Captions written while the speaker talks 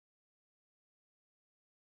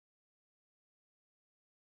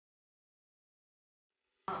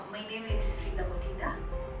My name is Fridah Mutindah.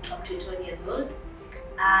 I'm 21 years old.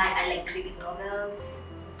 I like reading novels.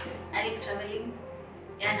 I like traveling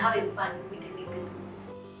and having fun meeting new people.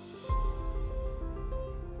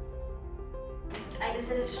 I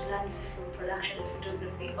decided to learn film production and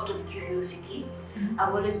photography out of curiosity.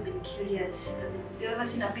 I've always been curious. As in, you ever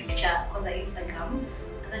seen a picture on the Instagram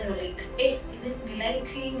and then you're like, hey, is it the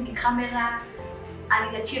lighting, the camera?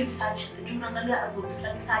 And you achieve such, do you know, angles,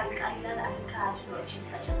 achieve such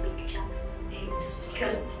a picture, just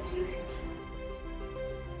pure curiosity.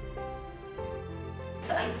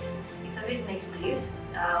 So it's a very nice place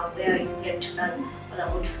where you get to learn all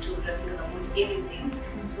about photography, all about everything.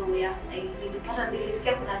 So yeah, I need to at least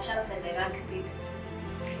get a chance and I ran to it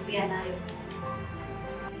to be an eye.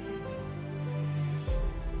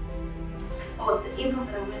 Oh, the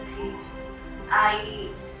impact that I'm going to create,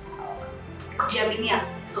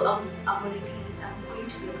 so I'm going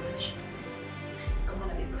to be a professionalist. So I'm going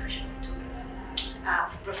to be a professional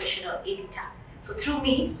photographer, professional editor. So through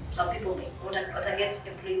me, some people may want to get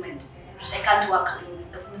employment. Because I can't work alone.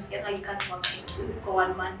 You can't work for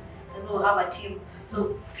one man. There's no have a team.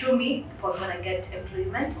 So through me, people are going to get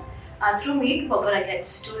employment. Through me, people are going to get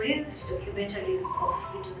stories, documentaries of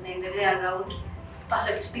videos and around.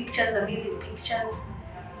 Perfect pictures, amazing pictures.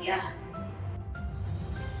 Yeah.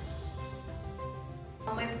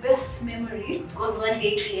 My best memory was one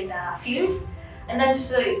day to in a field, and then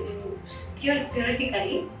so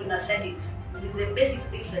theoretically, kuna settings, the basic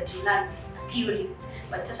things that you learn theory,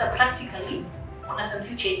 but just practically, kuna some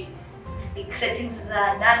few changes. Like settings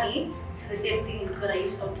are done, it's the same thing you're gonna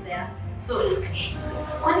use out there. So like, this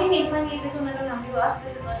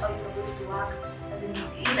is not how it's supposed to work. As in,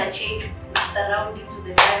 change the surroundings, the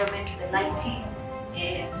environment, the lighting.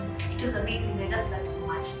 It was amazing. I just learned so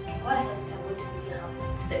much. What I learned about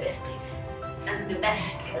it's the best place. As in the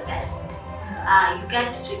best. You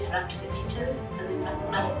get to interact with the teachers. As in, have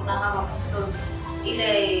a personal.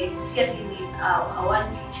 One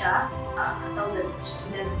teacher, 1,000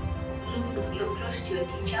 students. You're close to your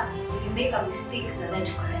teacher. When you make a mistake, they're there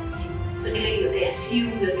to correct you. So they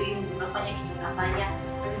assume you're doing unafanya kitu unafanya.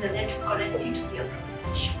 As in, they're there to correct you to be a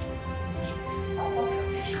professional.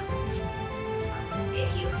 Yeah,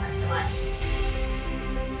 you are the one.